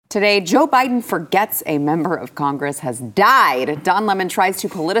Today, Joe Biden forgets a member of Congress has died. Don Lemon tries to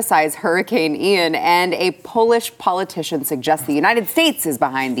politicize Hurricane Ian, and a Polish politician suggests the United States is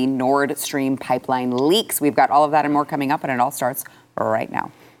behind the Nord Stream pipeline leaks. We've got all of that and more coming up, and it all starts right now.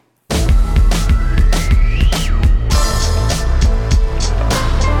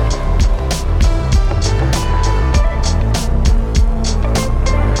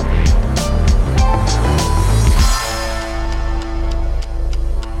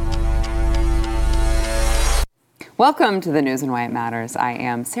 Welcome to the News and Why It Matters. I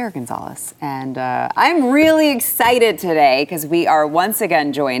am Sarah Gonzalez, and I'm really excited today because we are once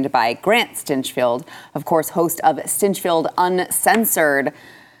again joined by Grant Stinchfield, of course, host of Stinchfield Uncensored.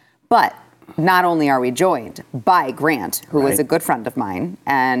 But not only are we joined by Grant, who is a good friend of mine,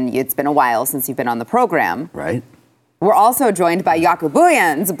 and it's been a while since you've been on the program. Right. We're also joined by Jaco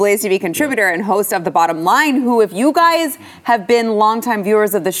Booyens, Blaze TV contributor and host of The Bottom Line, who, if you guys have been longtime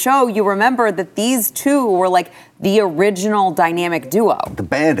viewers of the show, you remember that these two were like the original dynamic duo. The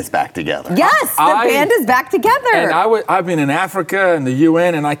band is back together. Yes, the band is back together. And I've been in Africa and the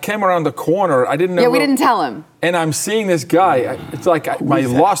UN, and I came around the corner. I didn't know. Yeah, we didn't tell him. And I'm seeing this guy. It's like my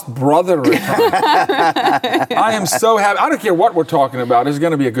lost brother. I am so happy. I don't care what we're talking about. It's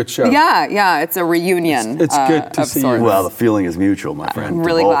going to be a good show. Yeah, it's a reunion. It's good to see you. Well, the feeling is mutual, my friend. I'm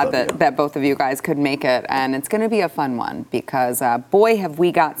really glad that both of you guys could make it. And it's going to be a fun one because, boy, have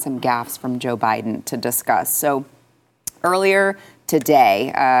we got some gaffes from Joe Biden to discuss. So earlier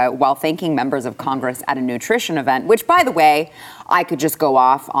today, while thanking members of Congress at a nutrition event, which, by the way, I could just go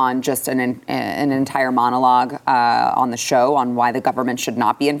off on just an entire monologue on the show on why the government should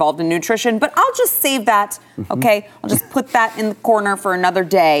not be involved in nutrition, but I'll just save that, okay? I'll just put that in the corner for another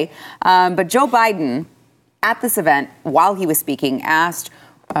day. But Joe Biden, at this event, while he was speaking, asked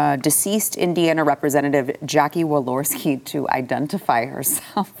deceased Indiana Representative Jackie Walorski to identify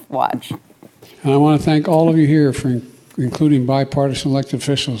herself. Watch. And I want to thank all of you here for including bipartisan elected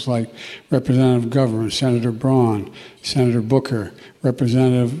officials like Representative Governor, Senator Braun, Senator Booker,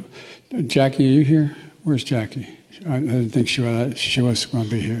 Representative Jackie. Are you here? Where's Jackie? I didn't think she was going to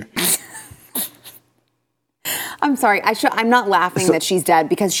be here. I'm sorry. I'm not laughing that she's dead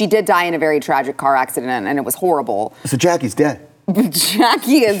because she did die in a very tragic car accident and it was horrible. So Jackie's dead.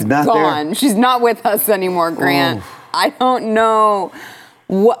 Jackie is gone. There. She's not with us anymore, Grant. Oh. I don't know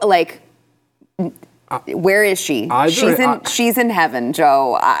what, like, where is she? She's in heaven,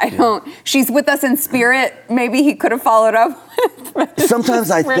 Joe. She's with us in spirit. Maybe he could have followed up with.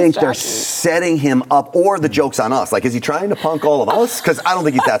 Sometimes I think they're setting him up, or the joke's on us. Like, is he trying to punk all of us? Because I don't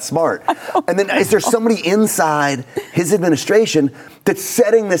think he's that smart. And then is there somebody inside his administration that's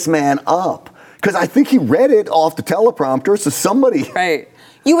setting this man up? Because I think he read it off the teleprompter, so somebody. Right.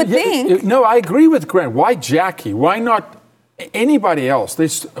 You would think. No, I agree with Grant. Why Jackie? Why not anybody else?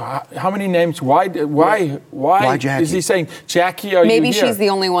 How many names? Why Jackie? Is he saying, Jackie, are Maybe you here? She's the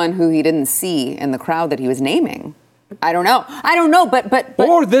only one who he didn't see in the crowd that he was naming. I don't know, but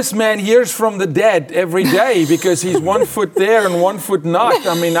Or this man hears from the dead every day because he's 1 foot there and 1 foot not.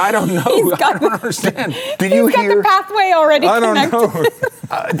 I mean, I don't know. I don't understand. Did you hear? The pathway already connected. I don't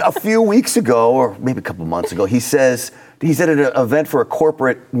know. A few weeks ago, or maybe a couple months ago, he's at an event for a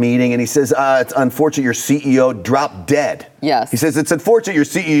corporate meeting, and he says, it's unfortunate your CEO dropped dead. Yes. He says, it's unfortunate your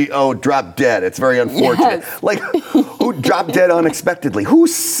CEO dropped dead. It's very unfortunate. Yes. Like, who dropped dead unexpectedly? Who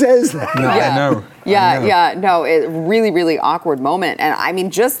says that? No, yeah. I know. Yeah. No, it really, really awkward moment. And I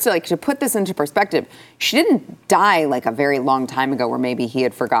mean, just to put this into perspective, she didn't die like a very long time ago where maybe he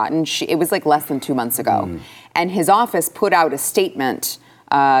had forgotten. It was like less than 2 months ago. And his office put out a statement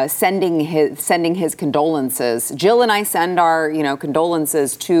sending his condolences. Jill and I send our,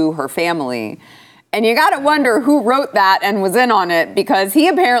 condolences to her family. And you got to wonder who wrote that and was in on it, because he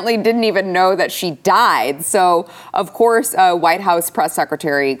apparently didn't even know that she died. So, of course, White House Press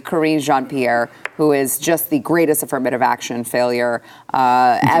Secretary Karine Jean-Pierre, who is just the greatest affirmative action failure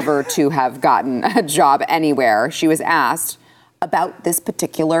ever to have gotten a job anywhere, she was asked about this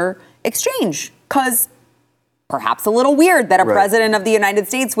particular exchange, because perhaps a little weird that a president of the United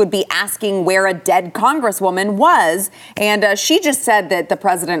States would be asking where a dead congresswoman was. And she just said that the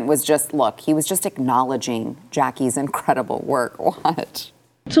president was he was just acknowledging Jackie's incredible work. What?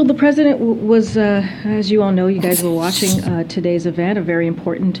 So the president was, as you all know, you guys were watching today's event, a very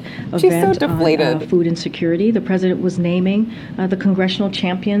important event on food insecurity. The president was naming the congressional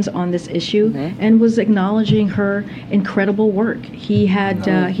champions on this issue and was acknowledging her incredible work. He had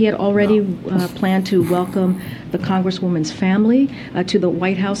already planned to welcome the Congresswoman's family to the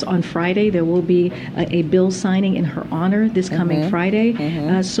White House on Friday. There will be a bill signing in her honor this coming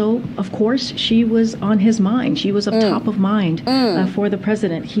Friday. So, of course, she was on his mind. She was top of mind for the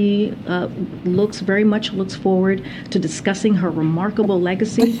president. president. He very much looks forward to discussing her remarkable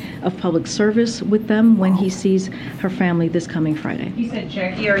legacy of public service with them when he sees her family this coming Friday. He said,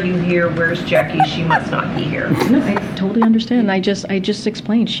 "Jackie, are you here? Where's Jackie? She must not be here." No, I totally understand. I just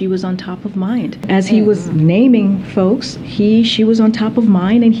explained she was on top of mind. As he was naming folks, she was on top of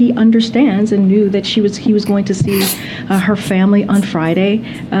mind, and he understands and knew that he was going to see her family on Friday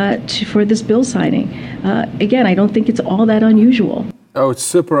for this bill signing. Again, I don't think it's all that unusual. Oh, it's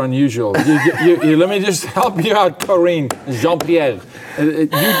super unusual. Let me just help you out, Corinne, Jean-Pierre. You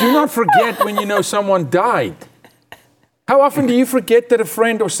do not forget when you know someone died. How often do you forget that a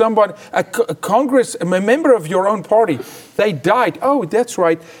friend or somebody, a member of your own party, they died? Oh, that's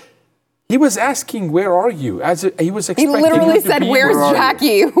right. He was asking, "Where are you?" He was expecting. He literally said, "Where's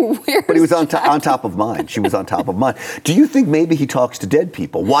Jackie?" But he was on top of mind. She was on top of mind. Do you think maybe he talks to dead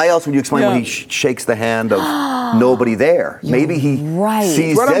people? Why else would you explain when he shakes the hand of nobody there? Maybe he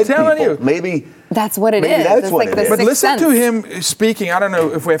sees dead people. Maybe that's what it is. That's what it is. But listen to him speaking. I don't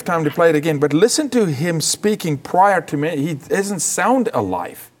know if we have time to play it again, but listen to him speaking prior to me. He doesn't sound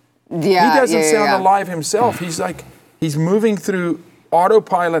alive. Yeah, he doesn't sound alive himself. He's moving through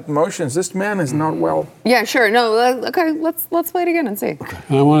autopilot motions. This man is not well. Yeah, sure. No, okay. Let's play it again and see.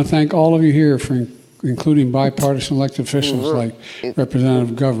 And I want to thank all of you here for including bipartisan elected officials like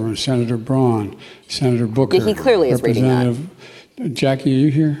Representative Governor, Senator Braun, Senator Booker. Yeah, he clearly is reading that. Jackie, are you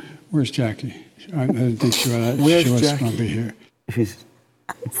here? Where's Jackie? I didn't think she was going to be here.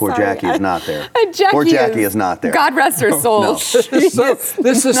 Poor Jackie is not there. Poor Jackie is not there. God rest her soul. No.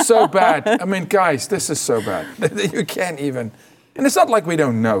 This is so bad. I mean, guys, this is so bad. You can't even. And it's not like we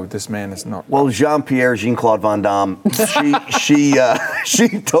don't know this man is not. Well, Jean-Claude Van Damme, she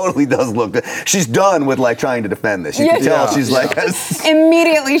totally does look good. She's done with trying to defend this. You can tell she's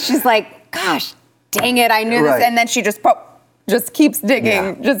immediately she's like, "Gosh, dang it, I knew this," and then she just keeps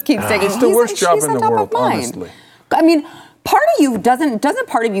digging, just keeps digging. It's the worst job in the world, honestly. I mean, part of you doesn't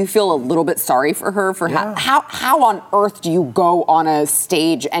part of you feel a little bit sorry for her for how on earth do you go on a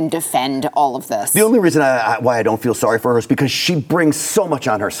stage and defend all of this? The only reason why I don't feel sorry for her is because she brings so much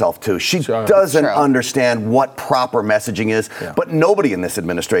on herself too. She doesn't understand what proper messaging is, but nobody in this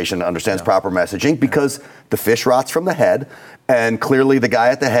administration understands proper messaging because the fish rots from the head, and clearly the guy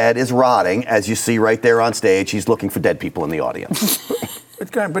at the head is rotting, as you see right there on stage. He's looking for dead people in the audience.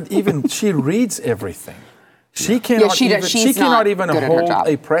 But even she reads everything. She cannot even hold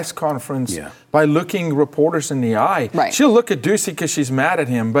a press conference by looking reporters in the eye. Right. She'll look at Ducey because she's mad at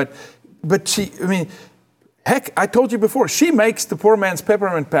him, but heck, I told you before, she makes the poor man's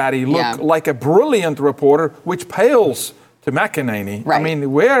peppermint patty look like a brilliant reporter, which pales to McEnany. Right. I mean,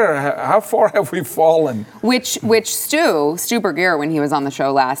 how far have we fallen? Which Stu Burguiere, when he was on the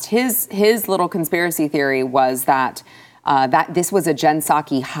show last, his little conspiracy theory was that this was a Jen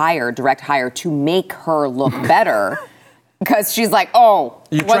Psaki direct hire to make her look better. Because she's like, once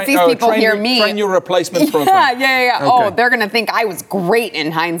these people hear me. Train your replacement program. Yeah. Okay. Oh, they're going to think I was great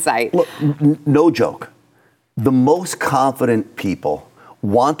in hindsight. Look, no joke. The most confident people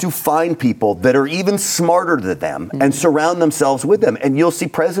want to find people that are even smarter than them and surround themselves with them. And you'll see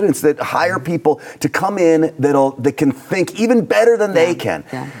presidents that hire people to come in that can think even better than they can.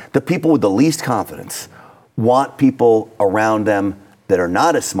 Yeah. The people with the least confidence want people around them that are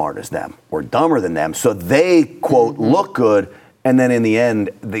not as smart as them or dumber than them, so they, quote, look good, and then in the end,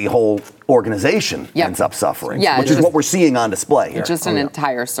 the whole organization ends up suffering, which is what we're seeing on display here. It's just an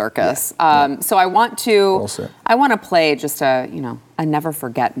entire circus. So I want to play just a never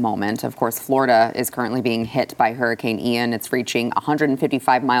forget moment. Of course, Florida is currently being hit by Hurricane Ian. It's reaching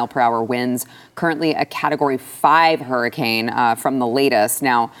 155 mile per hour winds, currently a Category 5 hurricane from the latest.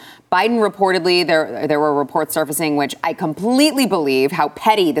 Now, Biden reportedly, there were reports surfacing, which I completely believe how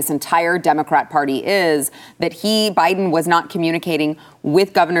petty this entire Democrat Party is, that Biden was not communicating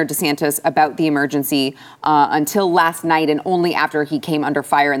with Governor DeSantis about the emergency until last night, and only after he came under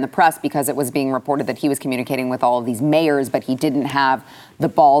fire in the press, because it was being reported that he was communicating with all of these mayors, but he didn't have the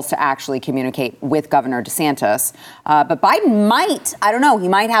balls to actually communicate with Governor DeSantis. But Biden he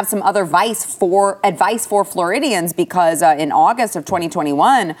might have some other advice for Floridians, because in August of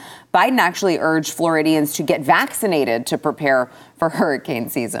 2021, Biden actually urged Floridians to get vaccinated to prepare for hurricane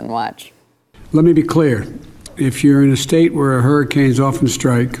season. Watch. Let me be clear. If you're in a state where hurricanes often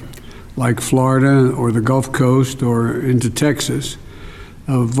strike, like Florida or the Gulf Coast or into Texas,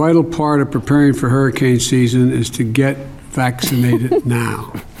 a vital part of preparing for hurricane season is to get vaccinated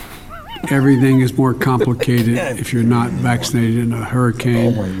now. Everything is more complicated if you're not vaccinated and a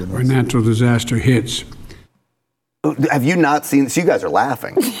hurricane or natural disaster hits. Have you not seen, so you guys are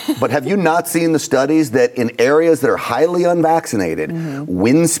laughing, but have you not seen the studies that in areas that are highly unvaccinated,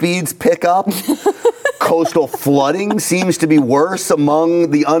 wind speeds pick up? Coastal flooding seems to be worse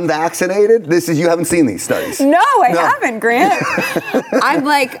among the unvaccinated. You haven't seen these studies. No, I haven't, Grant. I'm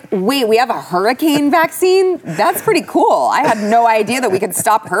like, wait, we have a hurricane vaccine? That's pretty cool. I had no idea that we could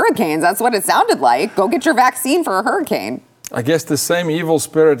stop hurricanes. That's what it sounded like. Go get your vaccine for a hurricane. I guess the same evil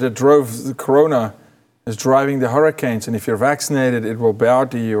spirit that drove the corona is driving the hurricanes, and if you're vaccinated, it will bow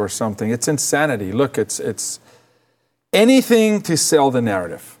to you or something. It's insanity. Look, it's anything to sell the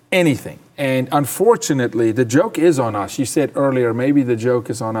narrative, anything. And unfortunately, the joke is on us. You said earlier, maybe the joke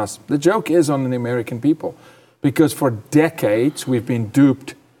is on us. The joke is on the American people, because for decades we've been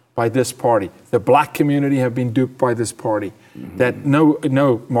duped by this party. The black community have been duped by this party. That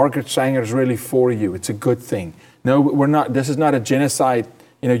no, Margaret Sanger is really for you. It's a good thing. No, we're not. This is not a genocide,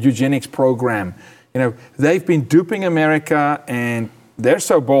 eugenics program. They've been duping America, and they're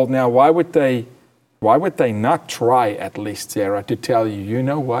so bold now. Why would they not try at least, Sarah, to tell you, you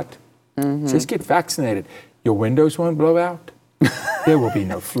know what? Just get vaccinated. Your windows won't blow out. There will be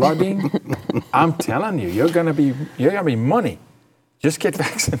no flooding. I'm telling you, you're gonna be money. Just get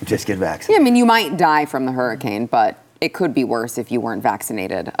vaccinated. Just get vaccinated. Yeah, I mean, you might die from the hurricane, but it could be worse if you weren't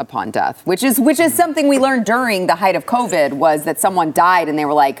vaccinated upon death, which is something we learned during the height of COVID, was that someone died and they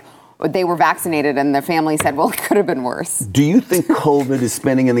were vaccinated, and their family said, well, it could have been worse. Do you think COVID is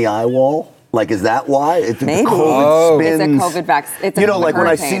spinning in the eye wall? Like, is that why? Maybe. COVID spins. It's a COVID vaccine. Like when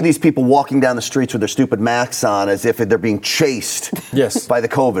I see these people walking down the streets with their stupid masks on as if they're being chased by the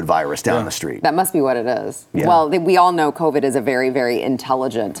COVID virus down the street. That must be what it is. Yeah. Well, we all know COVID is a very, very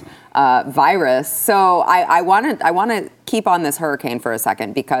intelligent virus. So I want to keep on this hurricane for a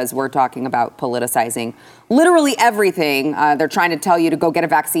second, because we're talking about politicizing literally everything. They're trying to tell you to go get a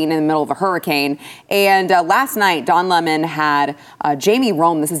vaccine in the middle of a hurricane. And last night, Don Lemon had Jamie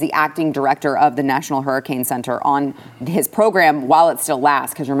Rome, this is the acting director of the National Hurricane Center, on his program while it still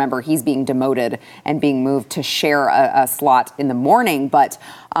lasts, because remember, he's being demoted and being moved to share a slot in the morning. But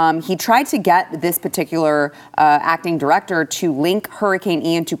he tried to get this particular acting director to link Hurricane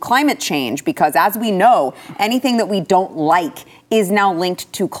Ian to climate change, because as we know, anything that we don't like is now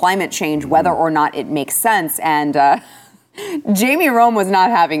linked to climate change, whether or not it makes sense. And Jamie Rome was not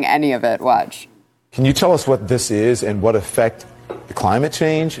having any of it. Watch. Can you tell us what this is and what effect the climate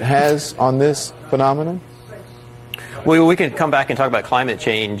change has on this phenomenon? Well, we can come back and talk about climate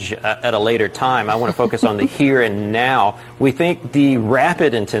change at a later time. I want to focus on the here and now. We think the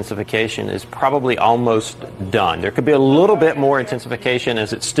rapid intensification is probably almost done. There could be a little bit more intensification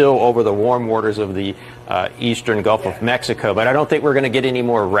as it's still over the warm waters of the eastern Gulf of Mexico, but I don't think we're going to get any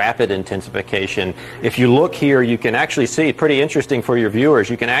more rapid intensification. If you look here, you can actually see, pretty interesting for your viewers,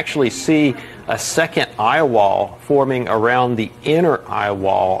 you can actually see a second eye wall forming around the inner eye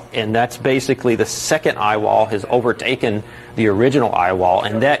wall, and that's basically the second eye wall has overtaken the original eye wall,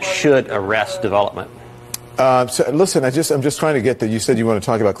 and that should arrest development. So listen, I'm just trying to get that. You said you want to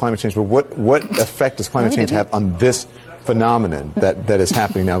talk about climate change, but what effect does climate change have on this phenomenon that is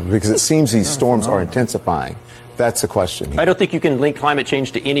happening now? Because it seems these storms are intensifying. That's the question here. I don't think you can link climate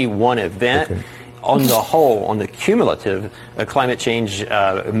change to any one event. Okay. On the whole, on the cumulative, climate change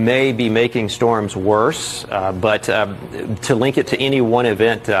may be making storms worse, but to link it to any one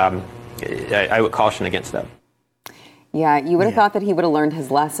event, I would caution against that. Yeah, you would have thought that he would have learned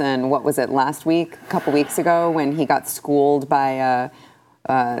his lesson. What was it, last week, a couple weeks ago, when he got schooled by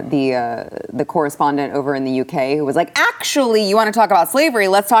the correspondent over in the UK, who was like, actually, you want to talk about slavery?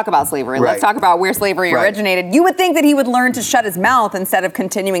 Let's talk about slavery. Right. Let's talk about where slavery originated. You would think that he would learn to shut his mouth instead of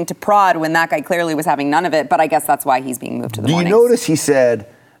continuing to prod when that guy clearly was having none of it. But I guess that's why he's being moved to the mornings. Do you notice he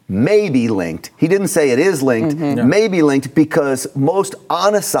said maybe linked? He didn't say it is linked, maybe linked, because most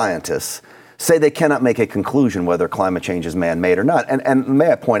honest scientists say they cannot make a conclusion whether climate change is man-made or not. And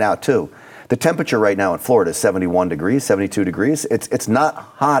may I point out, too, the temperature right now in Florida is 71 degrees, 72 degrees. It's not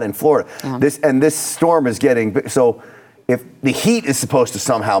hot in Florida. This storm is getting, so if the heat is supposed to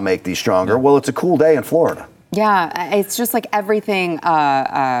somehow make these stronger, well, it's a cool day in Florida. Yeah, it's just like everything.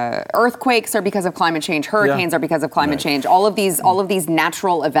 Earthquakes are because of climate change. Hurricanes are because of climate change. All of these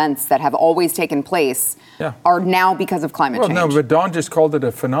natural events that have always taken place are now because of climate change. No, but Don just called it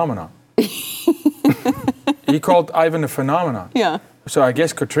a phenomenon. He called Ivan a phenomenon. Yeah. So I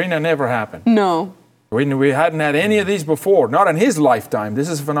guess Katrina never happened. No. We hadn't had any of these before, not in his lifetime. This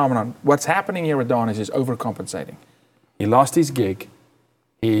is a phenomenon. What's happening here with Don is he's overcompensating. He lost his gig.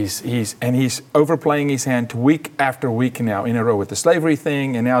 He's overplaying his hand week after week now in a row with the slavery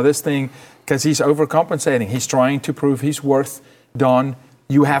thing and now this thing, because he's overcompensating. He's trying to prove his worth. Don,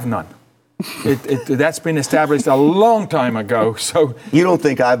 you have none. That's been established a long time ago. So you don't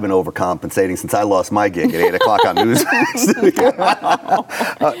think I've been overcompensating since I lost my gig at 8 o'clock on news?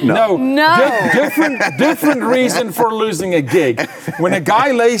 No. Different reason for losing a gig. When a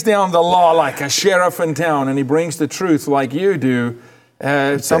guy lays down the law like a sheriff in town and he brings the truth like you do,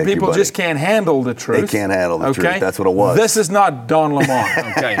 some people just can't handle the truth. They can't handle the truth. That's what it was. This is not Don Lemon,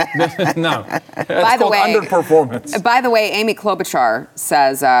 okay? No. By the way, underperformance. By the way, Amy Klobuchar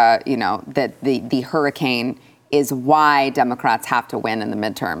says, that the hurricane is why Democrats have to win in the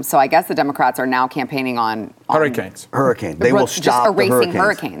midterms. So I guess the Democrats are now campaigning on hurricanes. They will stop just erasing the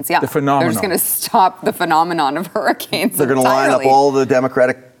hurricanes. Yeah, the phenomenon. They're just going to stop the phenomenon of hurricanes. They're going to line up all the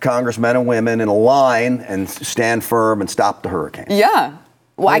Democratic congressmen and women in a line and stand firm and stop the hurricanes. Yeah.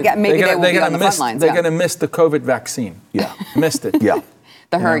 Well, I get maybe they will be on the front lines. They're going to miss the COVID vaccine. Yeah, missed it. Yeah.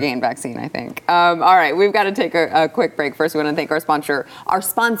 The hurricane vaccine, I think. All right, we've got to take a quick break. First, we want to thank our sponsor,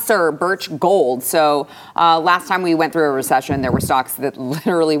 Birch Gold. So last time we went through a recession, there were stocks that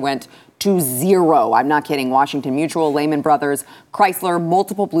literally went to zero. I'm not kidding. Washington Mutual, Lehman Brothers, Chrysler,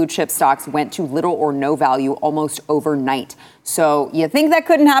 multiple blue chip stocks went to little or no value almost overnight. So you think that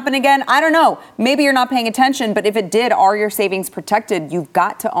couldn't happen again? I don't know. Maybe you're not paying attention, but if it did, are your savings protected? You've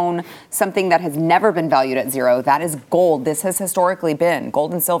got to own something that has never been valued at zero. That is gold. This has historically been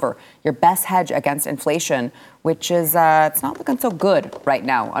gold and silver, your best hedge against inflation, which is it's not looking so good right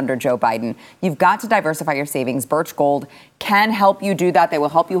now under Joe Biden. You've got to diversify your savings. Birch Gold can help you do that. They will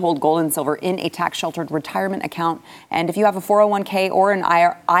help you hold gold and silver in a tax-sheltered retirement account. And if you have a 401k or an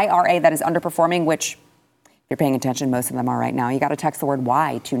IRA that is underperforming, which you're paying attention, most of them are right now, you got to text the word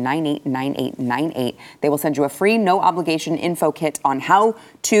Y to 989898. They will send you a free, no obligation info kit on how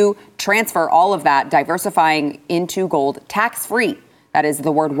to transfer all of that, diversifying into gold tax-free. That is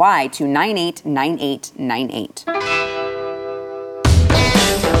the word Y to 989898.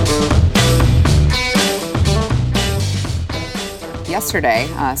 Yesterday,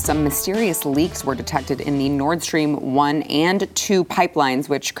 some mysterious leaks were detected in the Nord Stream 1 and 2 pipelines,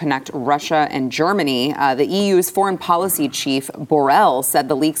 which connect Russia and Germany. The EU's foreign policy chief, Borrell, said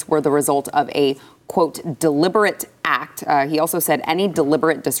the leaks were the result of a, quote, deliberate act. He also said any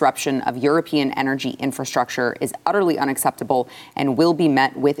deliberate disruption of European energy infrastructure is utterly unacceptable and will be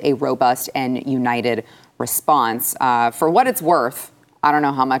met with a robust and united response. For what it's worth, I don't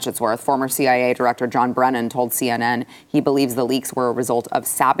know how much it's worth. Former CIA Director John Brennan told CNN he believes the leaks were a result of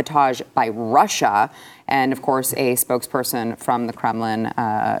sabotage by Russia. And, of course, a spokesperson from the Kremlin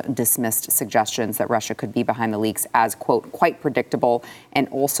dismissed suggestions that Russia could be behind the leaks as, quote, quite predictable and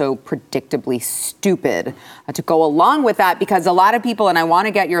also predictably stupid. To go along with that, because a lot of people, and I want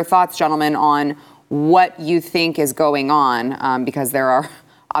to get your thoughts, gentlemen, on what you think is going on, because there are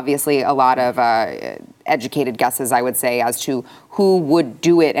obviously a lot of educated guesses, I would say, as to who would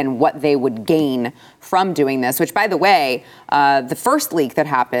do it and what they would gain from doing this, which, by the way, the first leak that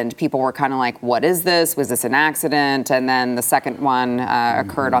happened, people were kind of like, what is this? Was this an accident? And then the second one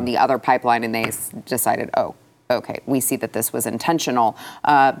occurred on the other pipeline, and they decided, oh, okay, we see that this was intentional.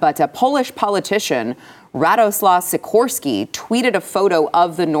 But a Polish politician, Radoslaw Sikorski, tweeted a photo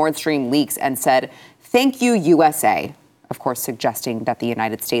of the Nord Stream leaks and said, "Thank you, USA." Of course, suggesting that the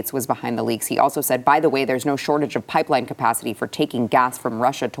United States was behind the leaks. He also said, by the way, there's no shortage of pipeline capacity for taking gas from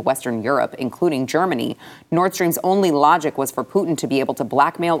Russia to Western Europe, including Germany. Nord Stream's only logic was for Putin to be able to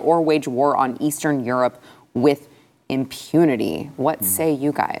blackmail or wage war on Eastern Europe with impunity. What say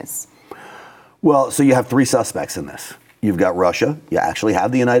you guys? Well, so you have three suspects in this. You've got Russia, you actually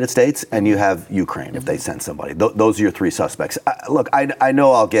have the United States, and you have Ukraine if they send somebody. Those are your three suspects. Look, I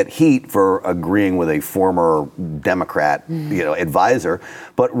know I'll get heat for agreeing with a former Democrat, advisor,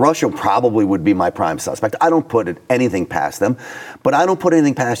 but Russia probably would be my prime suspect. I don't put anything past them, but I don't put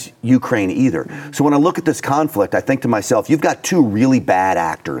anything past Ukraine either. So when I look at this conflict, I think to myself, you've got two really bad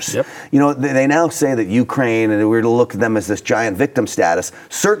actors. Yep. They now say that Ukraine, and we're to look at them as this giant victim status.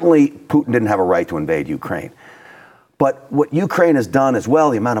 Certainly, Putin didn't have a right to invade Ukraine. But what Ukraine has done as well,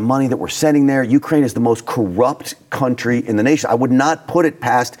 the amount of money that we're sending there, Ukraine is the most corrupt country in the nation. I would not put it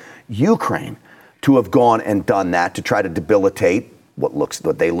past Ukraine to have gone and done that to try to debilitate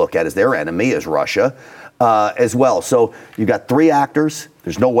what they look at as their enemy, as Russia, as well. So you've got three actors.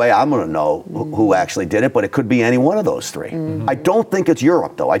 There's no way I'm going to know who actually did it, but it could be any one of those three. Mm-hmm. I don't think it's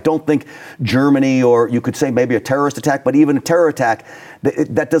Europe, though. I don't think Germany, or you could say maybe a terrorist attack, but even a terror attack,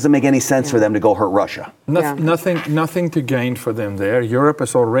 that doesn't make any sense for them to go hurt Russia. Nothing to gain for them there. Europe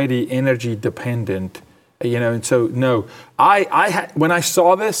is already energy dependent, and so no. When I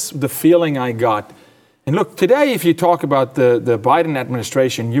saw this, the feeling I got, and look, today if you talk about the Biden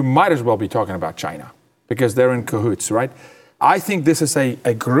administration, you might as well be talking about China, because they're in cahoots, right? I think this is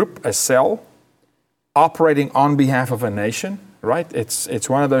a group, a cell, operating on behalf of a nation, right? It's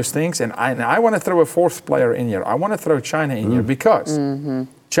one of those things. And I want to throw a fourth player in here. I want to throw China in here because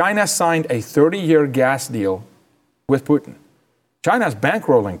China signed a 30-year gas deal with Putin. China's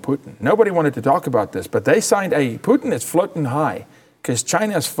bankrolling Putin. Nobody wanted to talk about this, but they signed Putin is floating high because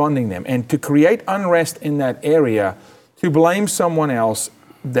China is funding them. And to create unrest in that area, to blame someone else,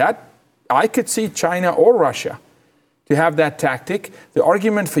 that I could see China or Russia to have that tactic. The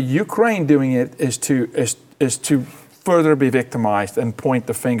argument for Ukraine doing it is to further be victimized and point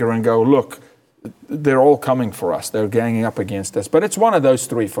the finger and go, look, they're all coming for us. They're ganging up against us. But it's one of those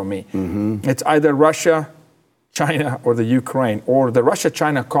three for me. It's either Russia, China, or the Ukraine, or the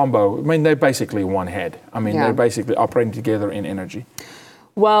Russia-China combo. I mean, they're basically one head. I mean, they're basically operating together in energy.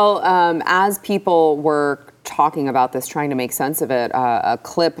 Well, as people were talking about this, trying to make sense of it, a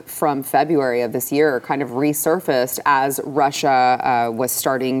clip from February of this year kind of resurfaced as Russia was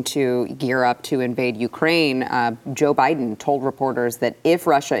starting to gear up to invade Ukraine. Joe Biden told reporters that if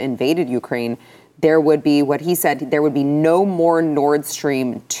Russia invaded Ukraine, there would be, what he said, there would be no more Nord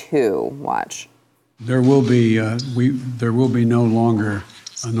Stream 2. Watch. There will be no longer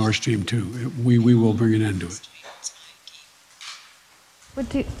a Nord Stream 2. We will bring an end to it.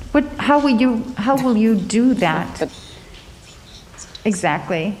 How will you do that?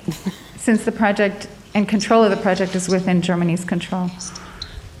 Exactly. Since the project and control of the project is within Germany's control.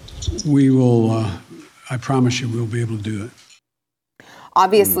 We will, I promise you, we'll be able to do it.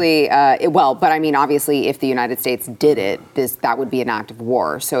 Obviously, but I mean, obviously, if the United States did it, that would be an act of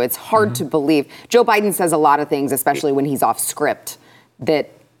war. So it's hard to believe. Joe Biden says a lot of things, especially when he's off script, that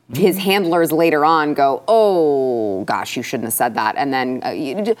his handlers later on go, oh, gosh, you shouldn't have said that. And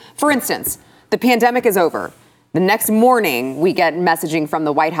then, for instance, the pandemic is over. The next morning, we get messaging from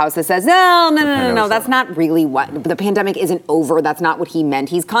the White House that says, no, that's not really what, the pandemic isn't over. That's not what he meant.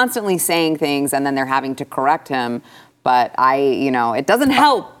 He's constantly saying things, and then they're having to correct him. But it doesn't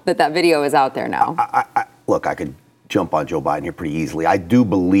help that video is out there now. Look, I could jump on Joe Biden here pretty easily. I do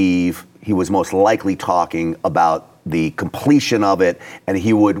believe he was most likely talking about the completion of it, and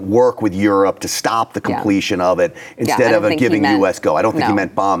he would work with Europe to stop the completion of it instead of giving U.S. go. I don't think he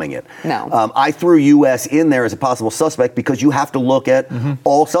meant bombing it. No. I threw U.S. in there as a possible suspect because you have to look at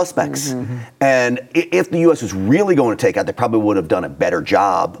all suspects. And if the U.S. was really going to take out, they probably would have done a better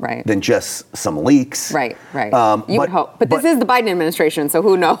job than just some leaks. Right. You would hope. But this is the Biden administration, so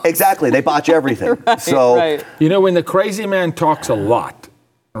who knows? Exactly. They botch everything. When the crazy man talks a lot,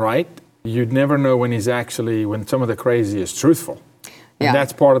 right? You'd never know when some of the crazy is truthful. And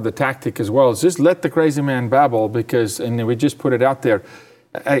that's part of the tactic as well, is just let the crazy man babble and we just put it out there.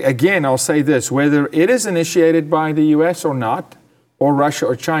 Again, I'll say this, whether it is initiated by the U.S. or not, or Russia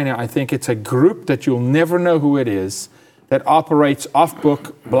or China, I think it's a group that you'll never know who it is, that operates off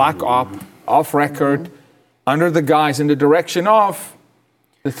book, black op, off record, under the guise in the direction of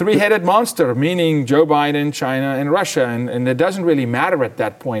the three-headed monster, meaning Joe Biden, China, and Russia. And it doesn't really matter at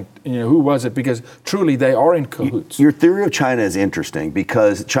that point, who was it, because truly they are in cahoots. Your theory of China is interesting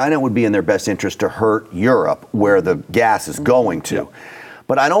because China would be in their best interest to hurt Europe, where the gas is going to.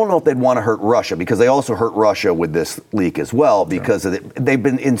 But I don't know if they'd want to hurt Russia, because they also hurt Russia with this leak as well, because they've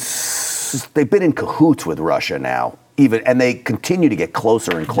been in cahoots with Russia now, and they continue to get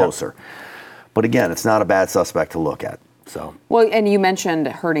closer and closer. But again, it's not a bad suspect to look at. Well, and you mentioned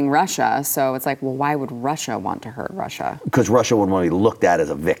hurting Russia, so it's like, well, why would Russia want to hurt Russia? Because Russia would want to be looked at as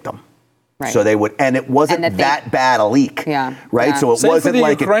a victim. Right. So they would, and it wasn't that bad a leak. Right? So it wasn't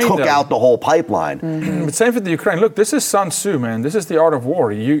like Ukraine, it took out the whole pipeline. But same for the Ukraine. Look, this is Sun Tzu, man. This is the art of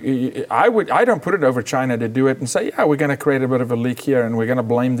war. I don't put it over China to do it and say, we're going to create a bit of a leak here and we're going to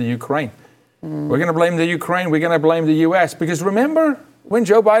blame the Ukraine. We're going to blame the Ukraine. We're going to blame the U.S. Because remember when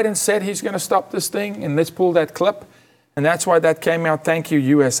Joe Biden said he's going to stop this thing, and let's pull that clip? And that's why that came out, thank you,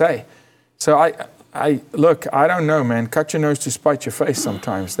 USA. So I don't know, man. Cut your nose to spite your face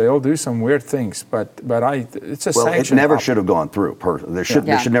sometimes. They all do some weird things, but it's a sanction. It never should have gone through. There should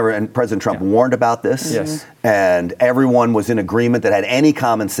never, and President Trump warned about this. Yes. And everyone was in agreement that had any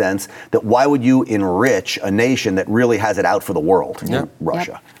common sense that why would you enrich a nation that really has it out for the world,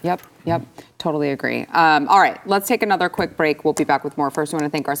 Russia. Yep. Totally agree. All right, let's take another quick break. We'll be back with more. First, we want to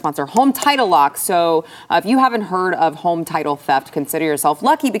thank our sponsor, Home Title Lock. So if you haven't heard of home title theft, consider yourself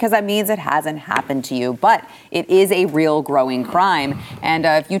lucky, because that means it hasn't happened to you. But it is a real growing crime. And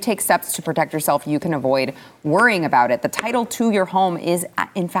if you take steps to protect yourself, you can avoid worrying about it. The title to your home is,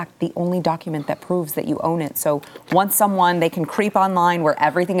 in fact, the only document that proves that you own it. So once they can creep online where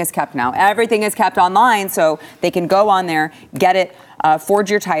everything is kept now. Everything is kept online, so they can go on there, get it. forge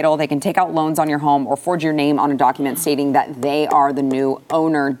your title. They can take out loans on your home or forge your name on a document stating that they are the new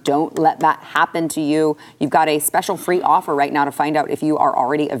owner. Don't let that happen to you. You've got a special free offer right now to find out if you are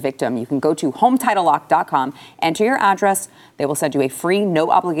already a victim. You can go to HomeTitleLock.com, enter your address. They will send you a free,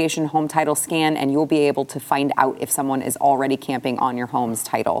 no-obligation home title scan, and you'll be able to find out if someone is already camping on your home's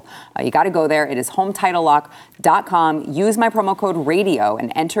title. You got to go there. It is HomeTitleLock.com. Use my promo code RADIO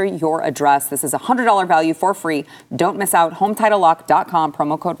and enter your address. This is a $100 value for free. Don't miss out. HomeTitleLock.com,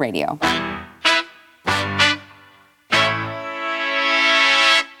 promo code RADIO.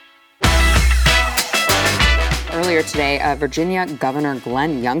 Earlier today, Virginia Governor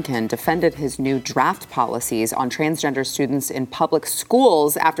Glenn Youngkin defended his new draft policies on transgender students in public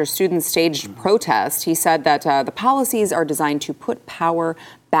schools after students staged protest. He said that the policies are designed to put power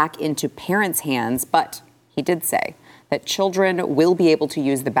back into parents' hands, but he did say that children will be able to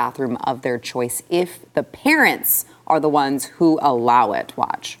use the bathroom of their choice if the parents are the ones who allow it.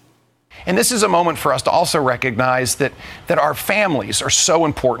 Watch. And this is a moment for us to also recognize that our families are so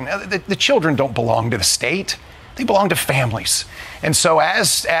important. The children don't belong to the state. They belong to families. And so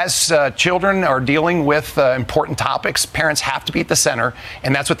as children are dealing with important topics, parents have to be at the center,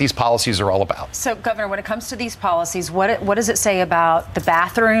 and that's what these policies are all about. So, Governor, when it comes to these policies, what does it say about the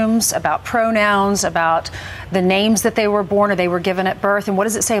bathrooms, about pronouns, about the names that they were born or they were given at birth, and what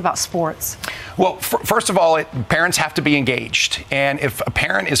does it say about sports? Well, first of all, parents have to be engaged. And if a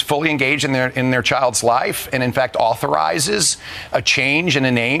parent is fully engaged in their child's life and, in fact, authorizes a change in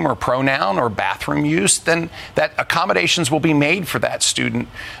a name or pronoun or bathroom use, then that accommodations will be made for that student.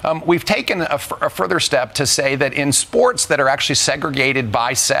 We've taken a further step to say that in sports that are actually segregated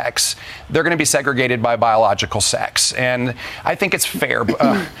by sex, they're going to be segregated by biological sex. And I think it's fair.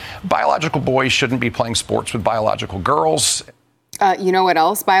 Biological boys shouldn't be playing sports with biological girls. You know what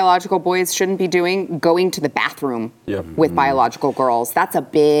else biological boys shouldn't be doing? Going to the bathroom with biological girls. That's a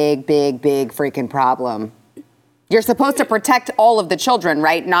big, big, big freaking problem. You're supposed to protect all of the children,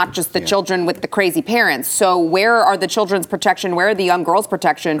 right? Not just the children with the crazy parents. So where are the children's protection? Where are the young girls'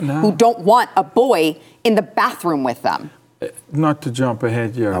 protection who don't want a boy in the bathroom with them? Not to jump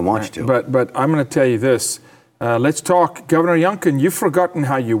ahead here. I want you to. But I'm going to tell you this. Let's talk. Governor Youngkin, you've forgotten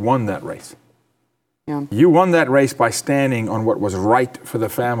how you won that race. Yeah. You won that race by standing on what was right for the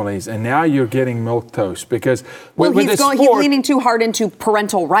families, and now you're getting milquetoast because he's leaning too hard into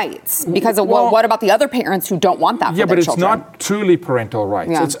parental rights because of what about the other parents who don't want that for their children? Yeah, but it's not truly parental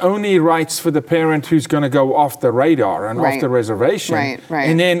rights. Yeah. It's only rights for the parent who's going to go off the radar and off the reservation. Right.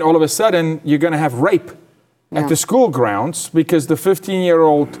 And then all of a sudden, you're going to have rape at the school grounds because the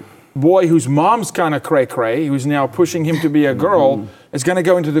 15-year-old boy whose mom's kind of cray-cray, who's now pushing him to be a girl, is going to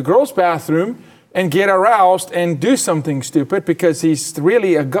go into the girls' bathroom and get aroused and do something stupid because he's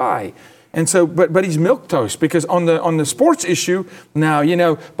really a guy. And so, but he's milquetoast because on the sports issue,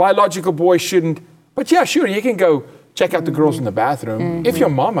 now, biological boys shouldn't, but yeah, sure, you can go check out the girls in the bathroom if your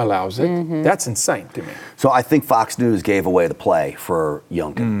mom allows it. That's insane to me. So I think Fox News gave away the play for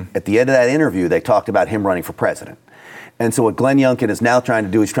Youngkin. At the end of that interview, they talked about him running for president. And so what Glenn Youngkin is now trying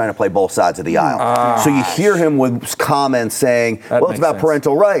to do is trying to play both sides of the aisle. So you hear him with comments saying, it's about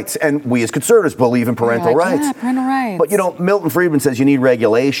parental rights. And we as conservatives believe in parental rights. Yeah, parental rights. But, Milton Friedman says you need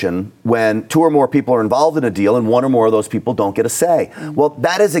regulation when 2 or more people are involved in a deal and 1 or more of those people don't get a say. Well,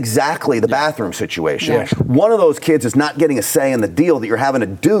 that is exactly the bathroom situation. Yeah. One of those kids is not getting a say in the deal that you're having a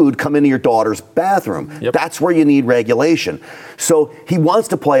dude come into your daughter's bathroom. That's where you need regulation. So he wants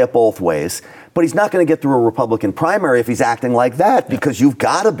to play it both ways. But he's not going to get through a Republican primary if he's acting like that because you've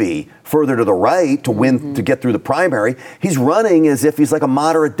got to be further to the right to win, to get through the primary. He's running as if he's like a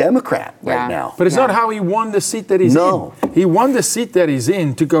moderate Democrat right now. But it's not how he won the seat that he's in. He won the seat that he's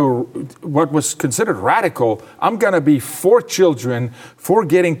in to go what was considered radical. I'm going to be for children, for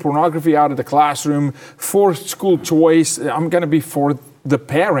getting pornography out of the classroom, for school choice. I'm going to be for the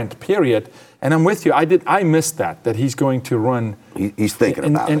parent, period. And I'm with you. I missed that he's going to run. He's thinking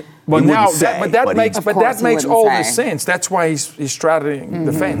about it. Well, now, that makes all the sense. That's why he's straddling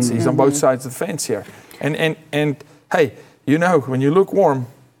the fence. He's on both sides of the fence here. And hey, when you look warm,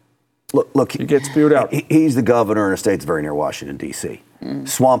 look, you get spewed out. He's the governor in a state that's very near Washington, D.C.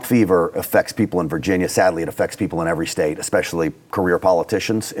 Swamp fever affects people in Virginia. Sadly, it affects people in every state, especially career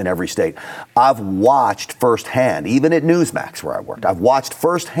politicians in every state. I've watched firsthand, even at Newsmax where I worked, I've watched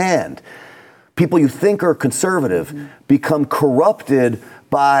firsthand people you think are conservative become corrupted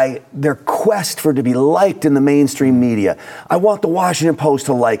by their quest for to be liked in the mainstream media. I want the Washington Post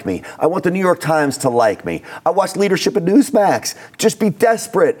to like me. I want the New York Times to like me. I watch leadership at Newsmax just be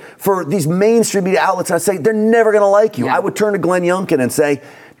desperate for these mainstream media outlets. And I say, they're never going to like you. I would turn to Glenn Youngkin and say,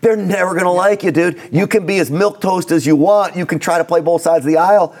 They're never going to like you, dude. You can be as milquetoast as you want. You can try to play both sides of the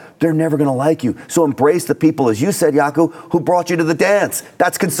aisle. They're never going to like you. So embrace the people, as you said, Jaco, who brought you to the dance.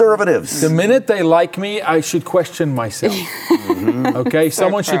 That's conservatives. The minute they like me, I should question myself. Okay?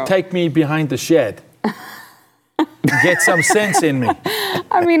 Someone should take me behind the shed. Get some sense in me.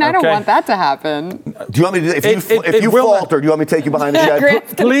 I mean, I don't want that to happen. Do you want me to do that? If you falter, do you want me to take you behind the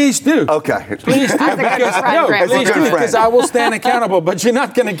shed? Please do. Okay. Please do. Because I will stand accountable, but you're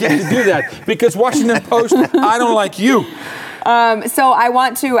not going to get to do that. Because Washington Post, I don't like you. So I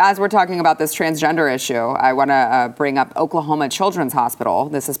want to, as we're talking about this transgender issue, I want to bring up Oklahoma Children's Hospital.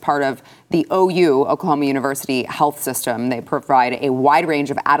 This is part of the OU, Oklahoma University Health System. They provide a wide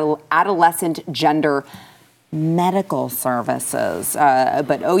range of adolescent gender medical services.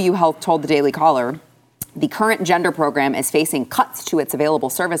 But OU Health told the Daily Caller the current gender program is facing cuts to its available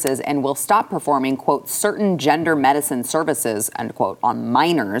services and will stop performing, quote, certain gender medicine services, end quote, on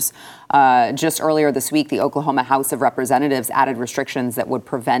minors. Just earlier this week, the Oklahoma House of Representatives added restrictions that would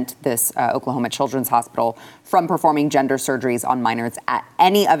prevent this Oklahoma Children's Hospital from performing gender surgeries on minors at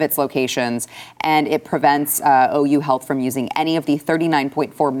any of its locations. And it prevents OU Health from using any of the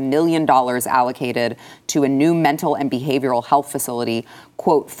 $39.4 million allocated to a new mental and behavioral health facility,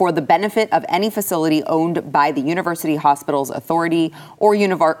 quote, for the benefit of any facility owned by the University Hospitals Authority or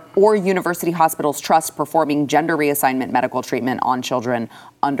University Hospitals Trust performing gender reassignment medical treatment on children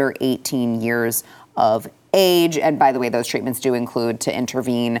under 18 years of age. And by the way, those treatments do include to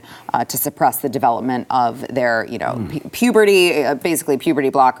intervene to suppress the development of their, puberty, basically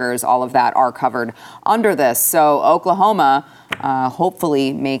puberty blockers. All of that are covered under this. So Oklahoma,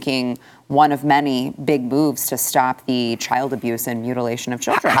 hopefully making one of many big moves to stop the child abuse and mutilation of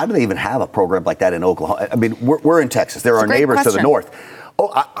children. How do they even have a program like that in Oklahoma? I mean, we're in Texas. There are neighbors to the north.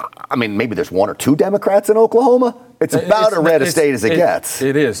 I mean, maybe there's one or two Democrats in Oklahoma. It's about as red a state as it gets.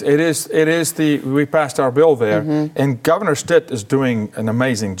 It is. We passed our bill there, and Governor Stitt is doing an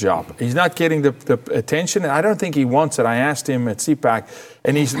amazing job. He's not getting the attention, and I don't think he wants it. I asked him at CPAC,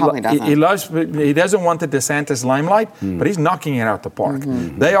 and he doesn't want the DeSantis limelight, but he's knocking it out the park.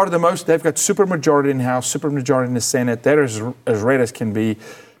 They are they've got supermajority in the House, supermajority in the Senate. They're as red as can be.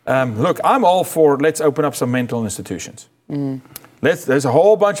 Look, I'm all for let's open up some mental institutions. There's a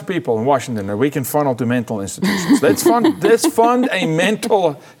whole bunch of people in Washington that we can funnel to mental institutions. Let's fund a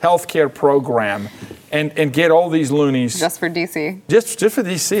mental health care program and get all these loonies. Just for D.C. Just for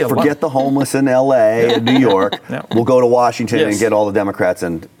D.C. Forget the homeless in L.A. and New York. We'll go to Washington and get all the Democrats.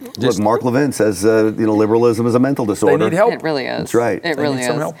 And look, Mark Levin says, liberalism is a mental disorder. They need help. It really is. That's right. It really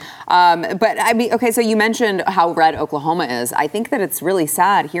is. But I mean, okay, so you mentioned how red Oklahoma is. I think that it's really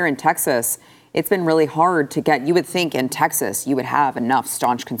sad here in Texas. It's been really hard to get. You would think in Texas you would have enough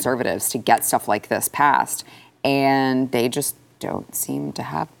staunch conservatives to get stuff like this passed, and they just don't seem to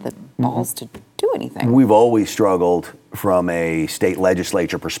have the balls to do anything. We've always struggled from a state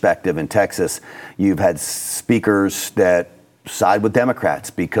legislature perspective in Texas. You've had speakers that side with Democrats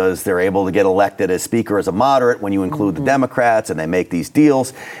because they're able to get elected as speaker as a moderate when you include the Democrats, and they make these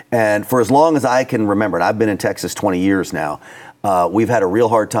deals. And for as long as I can remember, and I've been in Texas 20 years now, we've had a real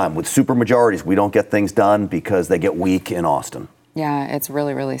hard time with supermajorities. We don't get things done because they get weak in Austin. Yeah, it's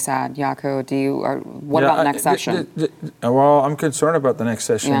really, really sad. Jaco, what about next session? Well, I'm concerned about the next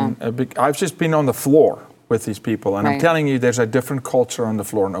session. Yeah. I've just been on the floor with these people, and I'm telling you, there's a different culture on the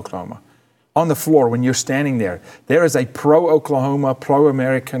floor in Oklahoma. On the floor, when you're standing there is a pro-Oklahoma,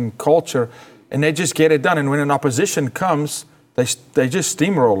 pro-American culture, and they just get it done. And when an opposition comes, they just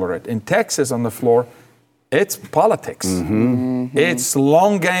steamroller it. In Texas, on the floor, it's politics. It's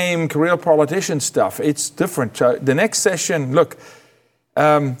long game, career politician stuff. It's different. The next session, look,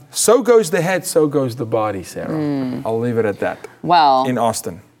 so goes the head, so goes the body, Sarah. I'll leave it at that. Well, in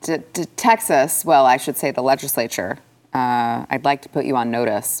Austin. Texas, well, I should say the legislature, I'd like to put you on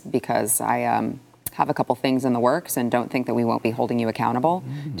notice because I have a couple things in the works and don't think that we won't be holding you accountable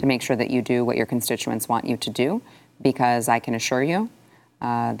to make sure that you do what your constituents want you to do, because I can assure you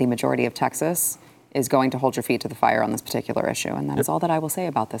the majority of Texas is going to hold your feet to the fire on this particular issue. And that is all that I will say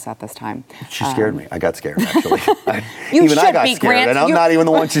about this at this time. She scared me. I got scared, actually. You even should I got be, scared, Grant. and I'm not even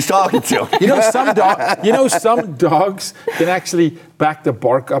the one she's talking to. Some dogs can actually back the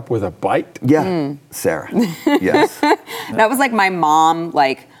bark up with a bite. Yeah, Sarah. Yes. That was like my mom,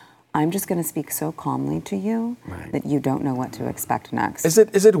 I'm just going to speak so calmly to you that you don't know what to expect next. Is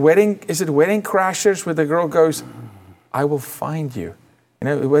it wedding Crashers where the girl goes, I will find you?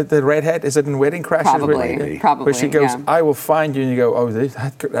 With the redhead, is it in Wedding Crashers? Probably. Where she goes, I will find you, and you go, oh,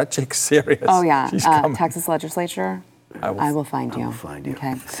 that chick's serious. Oh, yeah. She's coming. Texas legislature, I will find you. I will find you.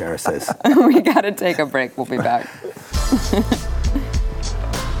 Okay. Sarah says. We got to take a break. We'll be back.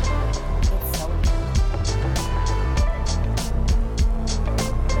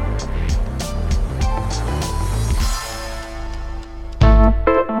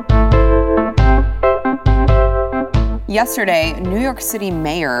 Yesterday, New York City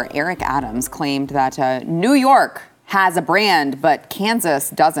Mayor Eric Adams claimed that New York has a brand, but Kansas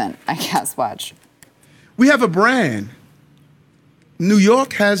doesn't. I guess, watch. We have a brand. New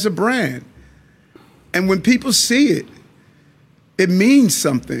York has a brand. And when people see it, it means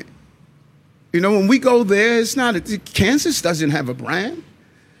something. You know, when we go there, it's not, Kansas doesn't have a brand.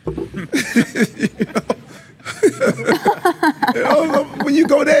 When you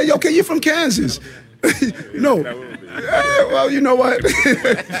go there, okay, you're from Kansas. No. Well, you know what?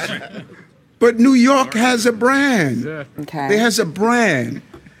 But New York has a brand. Okay. It has a brand.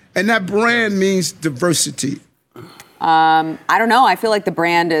 And that brand means diversity. I don't know. I feel like the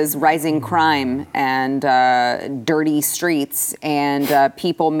brand is rising crime and dirty streets and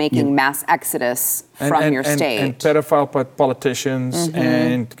people making mass exodus from your state. And pedophile politicians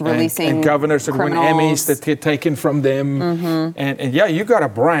and governors that win Emmys that get taken from them. And yeah, you got a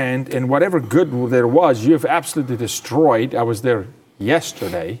brand, and whatever good there was, you've absolutely destroyed. I was there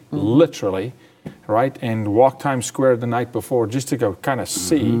yesterday, literally, right? And walked Times Square the night before just to go kind of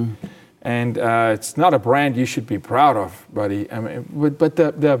see. And it's not a brand you should be proud of, buddy. I mean, but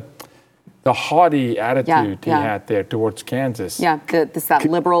the haughty attitude he had there towards Kansas. Yeah, that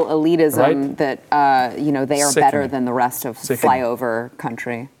liberal elitism that they are better than the rest of flyover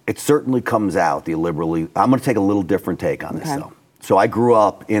country. It certainly comes out, the liberally. I'm going to take a little different take on this, though. So I grew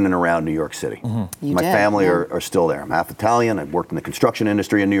up in and around New York City. My family are still there. I'm half Italian. I've worked in the construction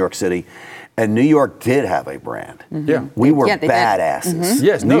industry in New York City. And New York did have a brand. We were badasses.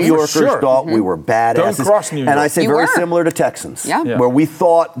 Yes, New Yorkers thought we were badasses. Don't cross New York. And I say very similar to Texans, where we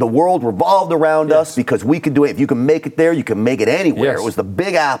thought the world revolved around us because we could do it. If you can make it there, you can make it anywhere. It was the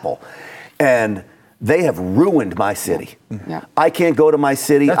Big Apple. And they have ruined my city. I can't go to my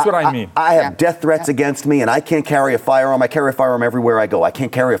city. That's what I mean. I have death threats against me, and I can't carry a firearm. I carry a firearm everywhere I go. I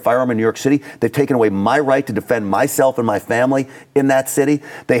can't carry a firearm in New York City. They've taken away my right to defend myself and my family in that city.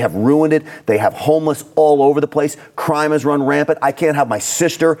 They have ruined it. They have homeless all over the place. Crime has run rampant. I can't have my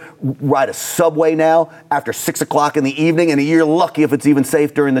sister ride a subway now after 6 o'clock in the evening, and you're lucky if it's even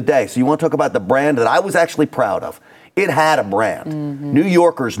safe during the day. So you want to talk about the brand that I was actually proud of. It had a brand. New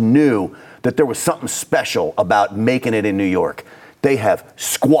Yorkers knew that there was something special about making it in New York. They have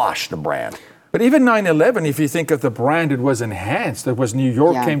squashed the brand. But even 9/11, if you think of the brand, it was enhanced. It was New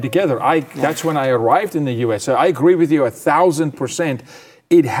York came together. That's when I arrived in the U.S. So I agree with you 1,000%.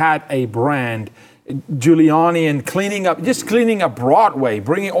 It had a brand. Giuliani and cleaning up Broadway,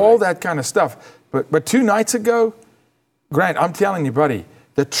 bringing all that kind of stuff. But 2 nights ago, Grant, I'm telling you, buddy,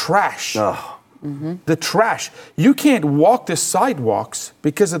 the trash. The trash. You can't walk the sidewalks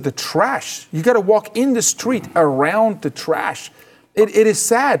because of the trash. You got to walk in the street around the trash. It is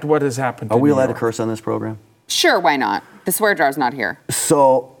sad what has happened. Are we allowed to curse on this program? Sure, why not? The swear jar's not here.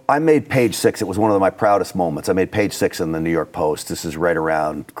 So I made page 6. It was one of my proudest moments. I made page 6 in the New York Post. This is right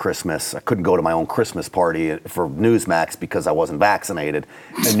around Christmas. I couldn't go to my own Christmas party for Newsmax because I wasn't vaccinated.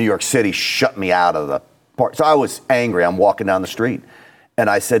 And New York City shut me out of the party. So I was angry. I'm walking down the street. And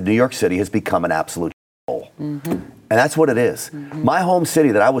I said, New York City has become an absolute hole. And that's what it is. My home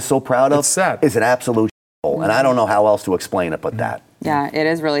city that I was so proud of is an absolute hole. And I don't know how else to explain it but that. Yeah, it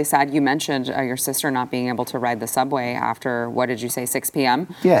is really sad. You mentioned your sister not being able to ride the subway after, what did you say, 6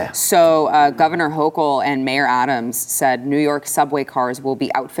 p.m.? Yeah. So Governor Hochul and Mayor Adams said New York subway cars will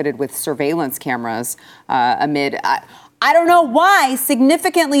be outfitted with surveillance cameras amid, I don't know why,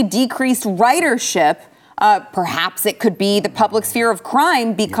 significantly decreased ridership. Perhaps it could be the public's fear of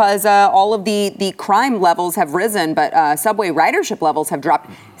crime because all of the crime levels have risen, but subway ridership levels have dropped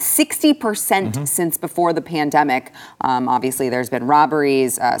 60% since before the pandemic. Obviously, there's been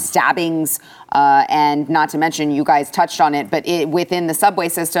robberies, stabbings, and not to mention, you guys touched on it, but within the subway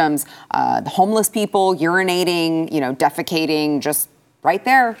systems, the homeless people urinating, defecating, just right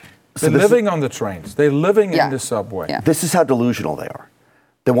there. They're living on the trains. They're living in the subway. Yeah. This is how delusional they are.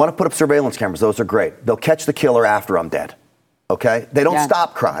 They want to put up surveillance cameras. Those are great. They'll catch the killer after I'm dead. Okay? They don't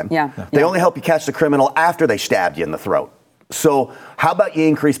stop crime. They only help you catch the criminal after they stabbed you in the throat. So how about you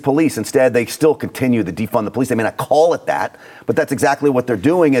increase police? Instead, they still continue to defund the police. They may not call it that, but that's exactly what they're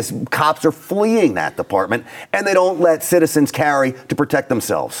doing is cops are fleeing that department and they don't let citizens carry to protect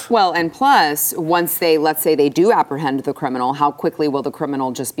themselves. Well, and plus, once let's say they do apprehend the criminal, how quickly will the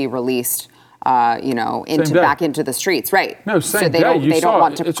criminal just be released? Back into the streets, right? No, same so they day. They don't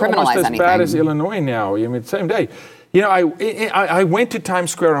want to it's criminalize almost as anything. bad as Illinois now. I mean, same day. I went to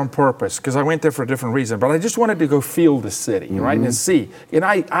Times Square on purpose because I went there for a different reason, but I just wanted to go feel the city, right, and see. And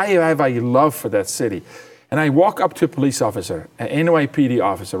I have a love for that city. And I walk up to a police officer, an NYPD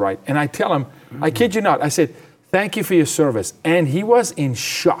officer, right, and I tell him, I kid you not, I said, thank you for your service. And he was in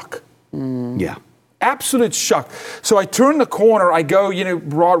shock. Yeah. absolute shock. So I turn the corner, I go,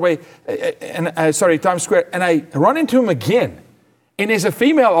 Broadway, Times Square, and I run into him again. And there's a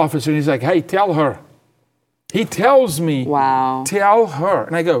female officer, and he's like, hey, tell her. He tells me, wow, tell her.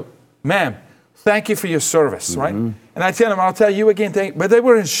 And I go, ma'am, thank you for your service, right? And I tell him, I'll tell you again, but they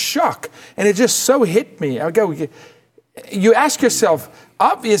were in shock. And it just so hit me. I go, you ask yourself,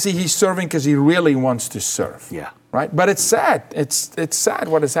 obviously he's serving because he really wants to serve. Yeah. Right? But it's sad. It's sad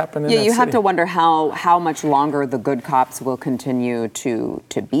what has happened in that city. Yeah, you have to wonder how much longer the good cops will continue to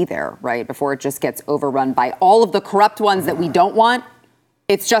be there, right? Before it just gets overrun by all of the corrupt ones that we don't want.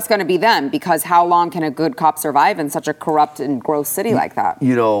 It's just going to be them, because how long can a good cop survive in such a corrupt and gross city like that?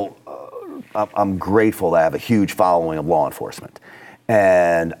 I'm grateful to have a huge following of law enforcement.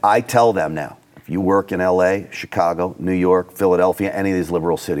 And I tell them now, if you work in LA, Chicago, New York, Philadelphia, any of these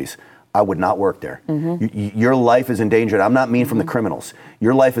liberal cities, I would not work there. Your life is in danger. And I'm not mean from the criminals.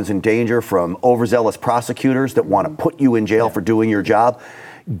 Your life is in danger from overzealous prosecutors that want to put you in jail for doing your job.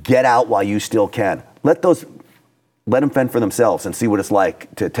 Get out while you still can. Let them fend for themselves and see what it's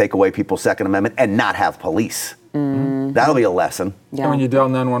like to take away people's Second Amendment and not have police. That'll be a lesson. Yeah. And when you dial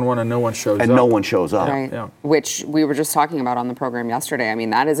 911 and no one shows up. And no one shows up. Right. Yeah. Which we were just talking about on the program yesterday. I mean,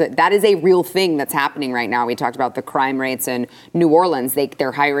 that is a real thing that's happening right now. We talked about the crime rates in New Orleans.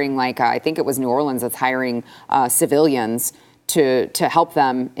 They're hiring, I think it was New Orleans that's hiring civilians to help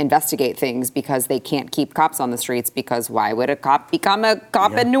them investigate things, because they can't keep cops on the streets, because why would a cop become a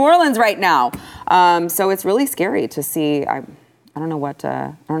cop in New Orleans right now? So it's really scary to see. I don't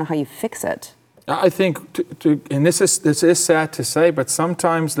know how you fix it. I think, and this is sad to say, but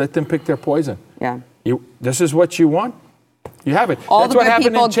sometimes let them pick their poison. Yeah. This is what you want. You have it. All that's the good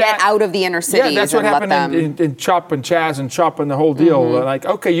people get out of the inner cities. Yeah, that's what happened in Chop and Chaz and Chop and the whole deal. Like,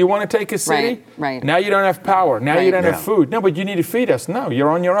 okay, you want to take a city? Right. Now you don't have power. Now you don't have food. No, but you need to feed us. No, you're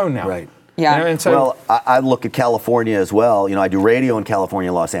on your own now. Right. Yeah. And so, well, I look at California as well. I do radio in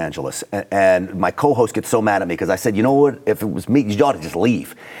California, Los Angeles, and my co-host gets so mad at me because I said, you know what? If it was me, you ought to just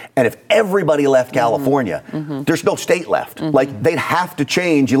leave. And if everybody left California, there's no state left. Like, they'd have to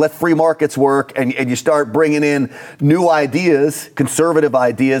change. You let free markets work, and you start bringing in new ideas, conservative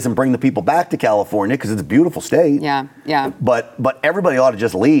ideas, and bring the people back to California because it's a beautiful state. Yeah. But everybody ought to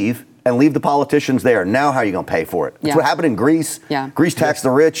just leave. And leave the politicians there. Now how are you going to pay for it? That's what happened in Greece. Yeah. Greece taxed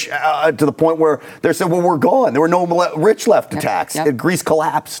the rich to the point where they said, well, we're gone. There were no rich left to tax. Greece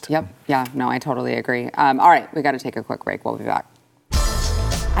collapsed. Yep. Yeah. No, I totally agree. All right. We got to take a quick break. We'll be back.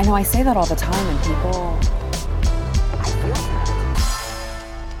 I know I say that all the time, and people... I feel that.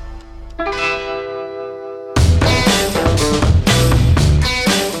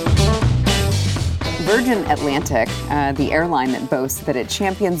 Virgin Atlantic, the airline that boasts that it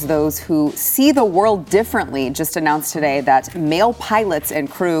champions those who see the world differently, just announced today that male pilots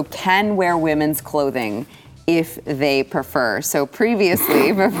and crew can wear women's clothing if they prefer. So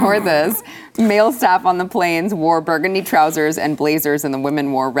previously, before this, male staff on the planes wore burgundy trousers and blazers, and the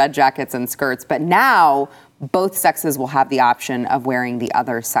women wore red jackets and skirts. But now, both sexes will have the option of wearing the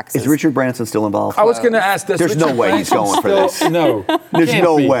other sexes. Is Richard Branson still involved? I was going to ask this. There's no way he's going for this. No. There's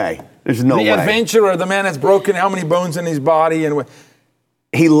no way. There's no way. The adventurer, the man that's broken how many bones in his body, and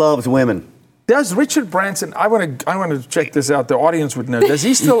he loves women. Does Richard Branson? I want to check this out. The audience would know. Does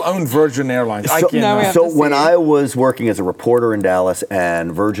he still own Virgin Airlines? So when I was working as a reporter in Dallas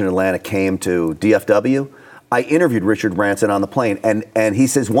and Virgin Atlantic came to DFW, I interviewed Richard Branson on the plane, and he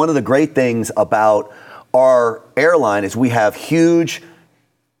says one of the great things about our airline is we have huge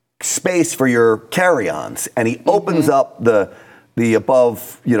space for your carry-ons, and he opens up the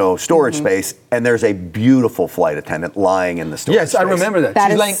above, storage space, and there's a beautiful flight attendant lying in the storage space. Yes, I remember that. That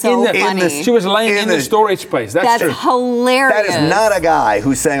is so funny. She was laying in the storage space. That's true. Hilarious. That is not a guy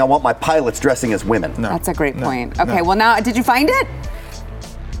who's saying, I want my pilots dressing as women. No. That's a great point. Okay, well now, did you find it?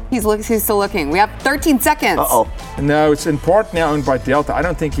 He's still looking. We have 13 seconds. Uh-oh. No, it's in part now owned by Delta. I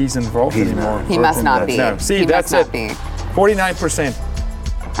don't think he's involved anymore. He must not be. No. See, that's it. 49%.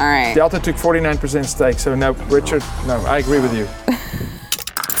 All right. Delta took 49% stake, so no, Richard, no, I agree with you.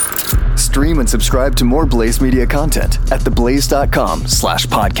 Stream and subscribe to more Blaze Media content at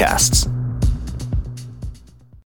theblaze.com/podcasts.